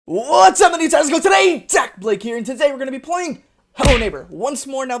What's up, my new Tactical? Today, dakblake here, and today we're going to be playing Hello Neighbor once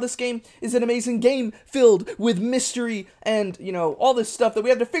more. Now, this game is an amazing game filled with mystery and, you know, all this stuff that we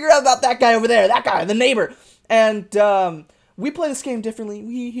have to figure out about that guy over there, that guy, the neighbor. And, we play this game differently.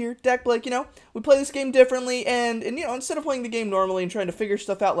 We here, dakblake, you know, we play this game differently, and, you know, instead of playing the game normally and trying to figure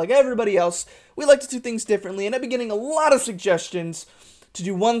stuff out like everybody else, we like to do things differently, and I've been getting a lot of suggestions to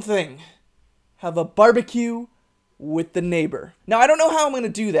do one thing: have a barbecue with the neighbor. Now, I don't know how I'm going to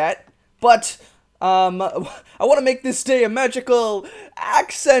do that, but I want to make this day a magical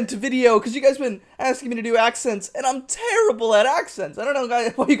accent video, because you guys have been asking me to do accents, and I'm terrible at accents. I don't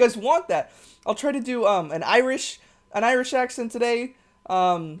know why you guys want that. I'll try to do an Irish accent today.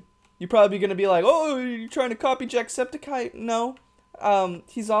 You're probably going to be like, oh, you're trying to copy Jacksepticeye. No,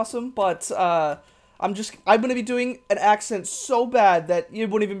 he's awesome, but I'm going to be doing an accent so bad that it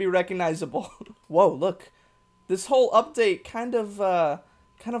wouldn't even be recognizable. Whoa, look. This whole update kind of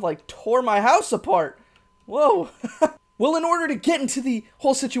like tore my house apart. Whoa. Well, in order to get into the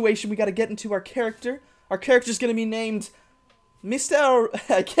whole situation, we got to get into our character. Our character's going to be named Mr.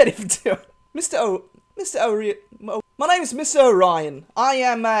 I can't even do it. Mr. O'Ryan. My name is Mr. O'Ryan. I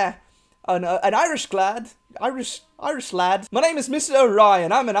am an Irish lad. Irish lad. My name is Mr.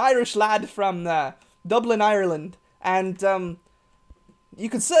 O'Ryan. I'm an Irish lad from Dublin, Ireland. And you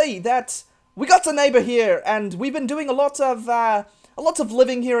could say that we got a neighbor here, and we've been doing a lot of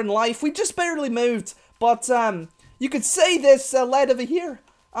living here in life. We just barely moved, but you could say this lad over here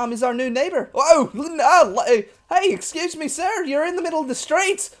is our new neighbor. Whoa! Hey, excuse me, sir. You're in the middle of the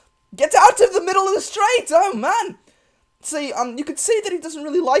street. Get out of the middle of the street! Oh man! See, you could see that he doesn't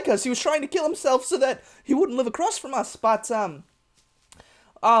really like us. He was trying to kill himself so that he wouldn't live across from us. But that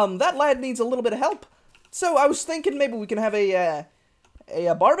lad needs a little bit of help. So I was thinking maybe we can have a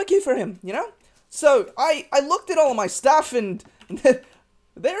barbecue for him, you know? So I looked at all of my stuff, and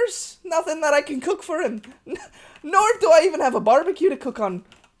there's nothing that I can cook for him. Nor do I even have a barbecue to cook on.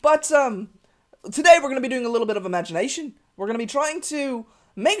 But today we're going to be doing a little bit of imagination. We're going to be trying to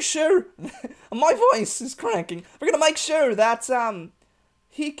make sure my voice is cracking. We're going to make sure that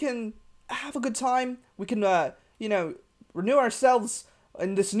he can have a good time. We can you know, renew ourselves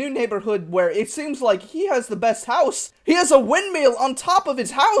in this new neighborhood where it seems like he has the best house. He has a windmill on top of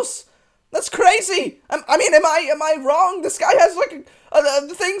his house. That's crazy. I mean, am I wrong? This guy has like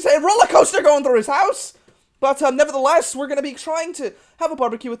a roller coaster going through his house. But nevertheless, we're gonna be trying to have a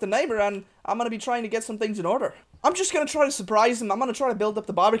barbecue with the neighbor, and I'm gonna be trying to get some things in order. I'm just gonna try to surprise him. I'm gonna try to build up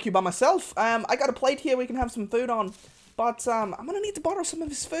the barbecue by myself. I got a plate here we can have some food on, but I'm gonna need to borrow some of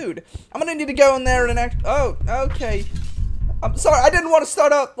his food. I'm gonna need to go in there and oh, okay. I'm sorry, I didn't want to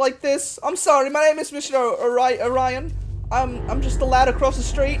start out like this. I'm sorry, my name is Mr. O'Ryan. I'm just a lad across the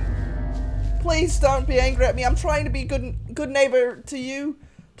street. Please don't be angry at me. I'm trying to be good neighbor to you.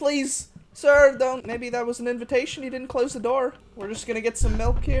 Please, sir, don't. Maybe that was an invitation. You didn't close the door. We're just gonna get some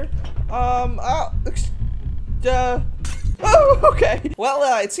milk here. Oh, okay.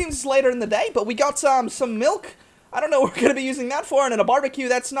 Well, it seems it's later in the day, but we got some milk. I don't know what we're gonna be using that for, and in a barbecue,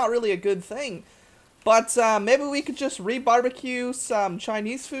 that's not really a good thing. But maybe we could just re-barbecue some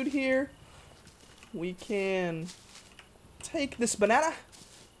Chinese food here. We can take this banana.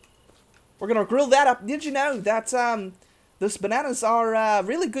 We're gonna grill that up. Did you know that those bananas are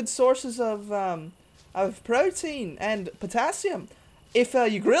really good sources of protein and potassium? If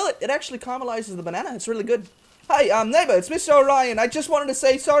you grill it, it actually caramelizes the banana. It's really good. Hi, neighbor, it's Mr. O'Ryan. I just wanted to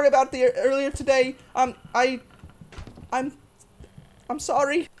say sorry about the earlier today. I'm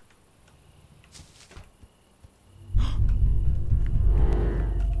sorry.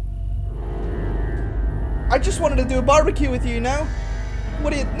 I just wanted to do a barbecue with you, you know?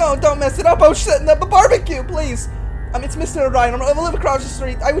 What do you... No, don't mess it up. I was setting up a barbecue, please. It's Mr. O'Ryan. I live across the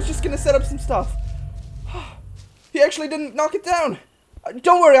street. I was just gonna set up some stuff. He actually didn't knock it down.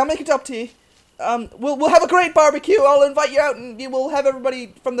 Don't worry, I'll make it up to you. We'll have a great barbecue. I'll invite you out, and you will have everybody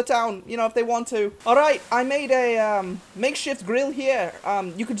from the town, you know, if they want to. Alright, I made a makeshift grill here.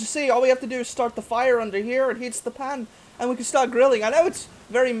 You can just see all we have to do is start the fire under here. It heats the pan, and we can start grilling. I know it's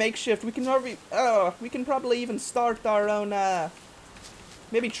very makeshift. We can probably even start our own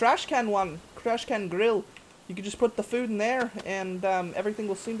maybe trash can grill. You can just put the food in there, and everything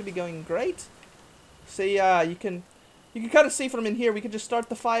will seem to be going great. See, you can kind of see from in here. We can just start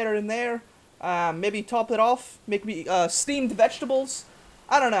the fire in there. Maybe top it off. Make me steamed vegetables.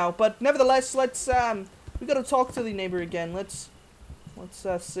 I don't know, but nevertheless, let's we gotta talk to the neighbor again. Let's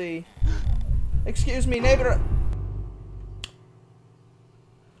see. Excuse me, neighbor.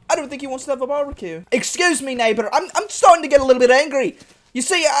 I don't think he wants to have a barbecue. Excuse me, neighbor. I'm starting to get a little bit angry. You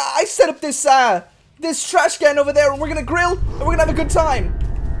see, I set up this trash can over there, and we're gonna grill, and we're gonna have a good time.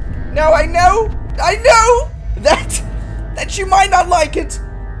 Now I know that you might not like it,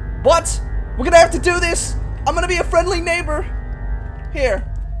 but we're gonna have to do this. I'm gonna be a friendly neighbor.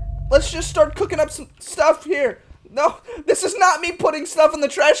 Here, let's just start cooking up some stuff here. No, this is not me putting stuff in the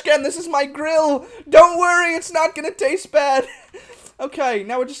trash can. This is my grill. Don't worry, it's not gonna taste bad. Okay,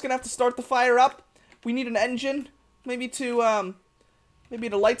 now we're just gonna have to start the fire up. We need an engine, maybe to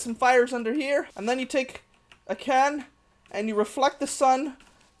light some fires under here. And then you take a can and you reflect the sun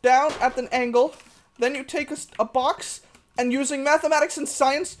down at an angle. Then you take a box and using mathematics and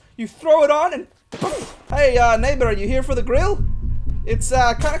science, you throw it on and poof. Hey, neighbor, are you here for the grill? It's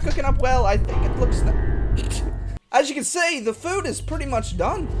kind of cooking up well. I think it looks. As you can see, the food is pretty much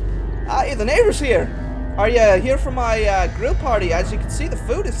done. Hey, the neighbor's here. Are you here for my grill party? As you can see, the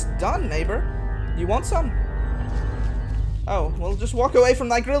food is done, neighbor. You want some? Oh, well, just walk away from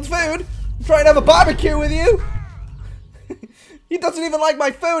that grilled food. I'm trying to have a barbecue with you. He doesn't even like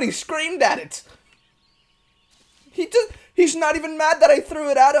my food. He screamed at it. He's not even mad that I threw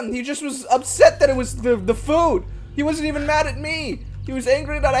it at him. He just was upset that it was the food. He wasn't even mad at me. He was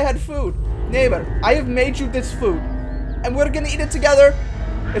angry that I had food. Neighbor, I have made you this food, and we're gonna eat it together.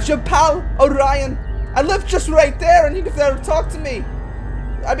 It's your pal, Orion. I live just right there, and you can there talk to me.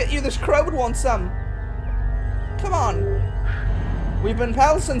 I bet you this crow would want some. Come on. We've been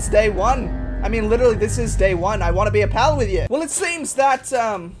pals since day one. I mean, literally, this is day one. I want to be a pal with you. Well, it seems that,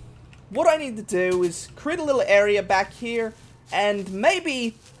 what I need to do is create a little area back here, and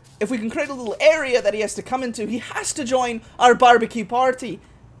maybe if we can create a little area that he has to come into, he has to join our barbecue party,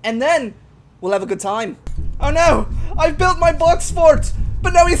 and then we'll have a good time. Oh no, I've built my box fort,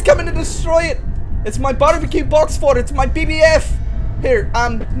 but now he's coming to destroy it. It's my barbecue box fort, it's my BBF. Here,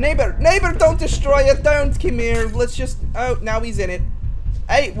 neighbor, don't destroy it, don't, come here, let's just, oh, now he's in it.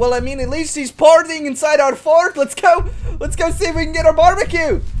 Hey, well, I mean, at least he's partying inside our fort. Let's go see if we can get our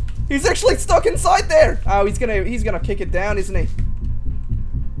barbecue. He's actually stuck inside there. Oh, he's gonna kick it down, isn't he?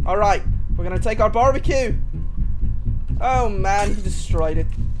 All right, we're gonna take our barbecue. Oh man, he destroyed it.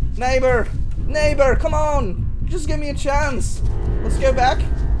 Neighbor, come on, just give me a chance. Let's go back.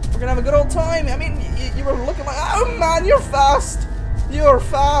 We're gonna have a good old time. I mean, you were looking like, oh man, you're fast. You're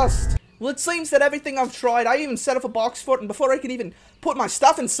fast. Well, it seems that everything I've tried, I even set up a box fort, and before I could even put my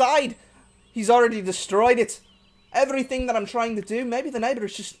stuff inside, he's already destroyed it. Everything that I'm trying to do, maybe the neighbor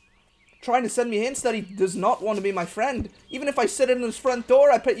is just trying to send me hints that he does not want to be my friend. Even if I sit in his front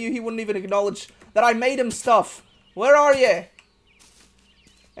door, I bet you he wouldn't even acknowledge that I made him stuff. Where are you?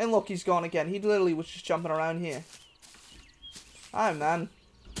 And look, he's gone again. He literally was just jumping around here. Oh, man.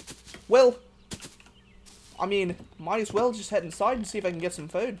 Well, I mean, might as well just head inside and see if I can get some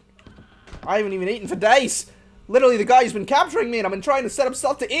food. I haven't even eaten for days. Literally, the guy's been capturing me and I've been trying to set up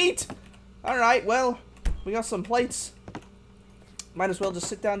stuff to eat. Alright, well, we got some plates. Might as well just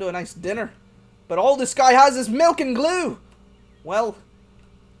sit down to a nice dinner. But all this guy has is milk and glue. Well,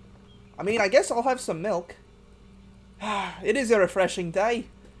 I mean, I guess I'll have some milk. It is a refreshing day.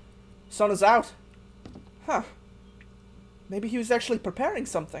 Sun is out. Huh. Maybe he was actually preparing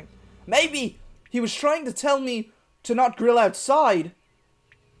something. Maybe he was trying to tell me to not grill outside,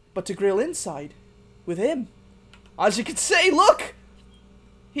 but to grill inside with him. As you can see, look!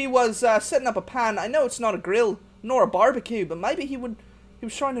 He was setting up a pan. I know it's not a grill nor a barbecue, but maybe he was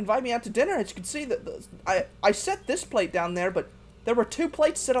trying to invite me out to dinner. As you can see, that I set this plate down there, but there were 2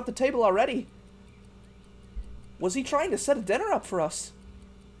 plates set up the table already. Was he trying to set a dinner up for us?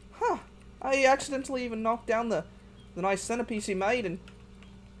 Huh. I accidentally even knocked down the nice centerpiece he made, and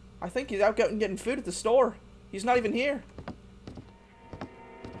I think he's out getting food at the store. He's not even here.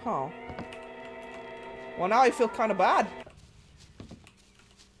 Huh. Well, now I feel kind of bad.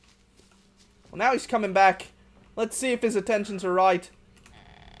 Well, now he's coming back. Let's see if his intentions are right.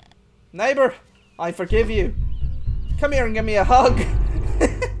 Neighbor, I forgive you. Come here and give me a hug.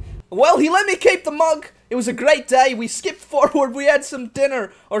 Well, he let me keep the mug. It was a great day. We skipped forward. We had some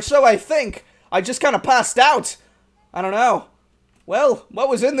dinner, or so I think. I just kind of passed out. I don't know. Well, what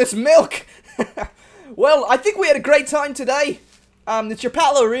was in this milk? Well, I think we had a great time today. It's your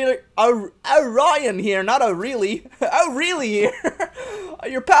pal Orion here, not O'Reilly. O'Reilly here.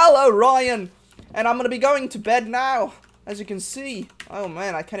 Your pal Orion. And I'm going to be going to bed now, as you can see. Oh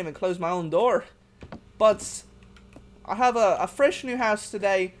man, I can't even close my own door. But I have a fresh new house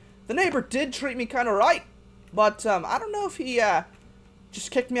today. The neighbor did treat me kind of right. But I don't know if he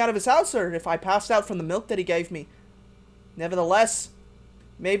just kicked me out of his house or if I passed out from the milk that he gave me. Nevertheless,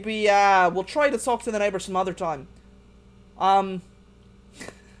 maybe we'll try to talk to the neighbor some other time.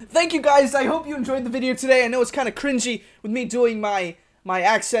 Thank you guys. I hope you enjoyed the video today. I know it's kind of cringy with me doing my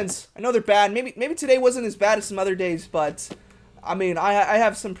accents. I know they're bad. Maybe today wasn't as bad as some other days, but I mean, I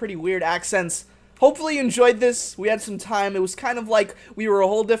have some pretty weird accents. Hopefully you enjoyed this. We had some time. It was kind of like we were a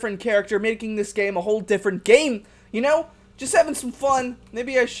whole different character, making this game a whole different game, you know? Just having some fun.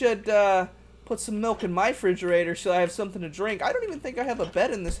 Maybe I should put some milk in my refrigerator so I have something to drink. I don't even think I have a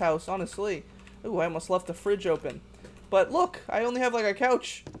bed in this house, honestly. Ooh, I almost left the fridge open. But look, I only have like a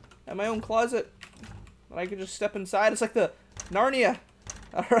couch and my own closet. And I can just step inside. It's like the Narnia.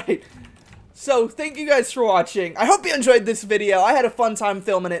 Alright. So, thank you guys for watching. I hope you enjoyed this video. I had a fun time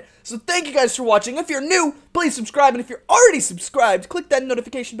filming it. So, thank you guys for watching. If you're new, please subscribe. And if you're already subscribed, click that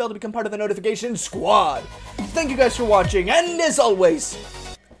notification bell to become part of the notification squad. Thank you guys for watching. And as always,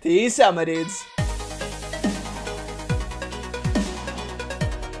 peace out, my dudes.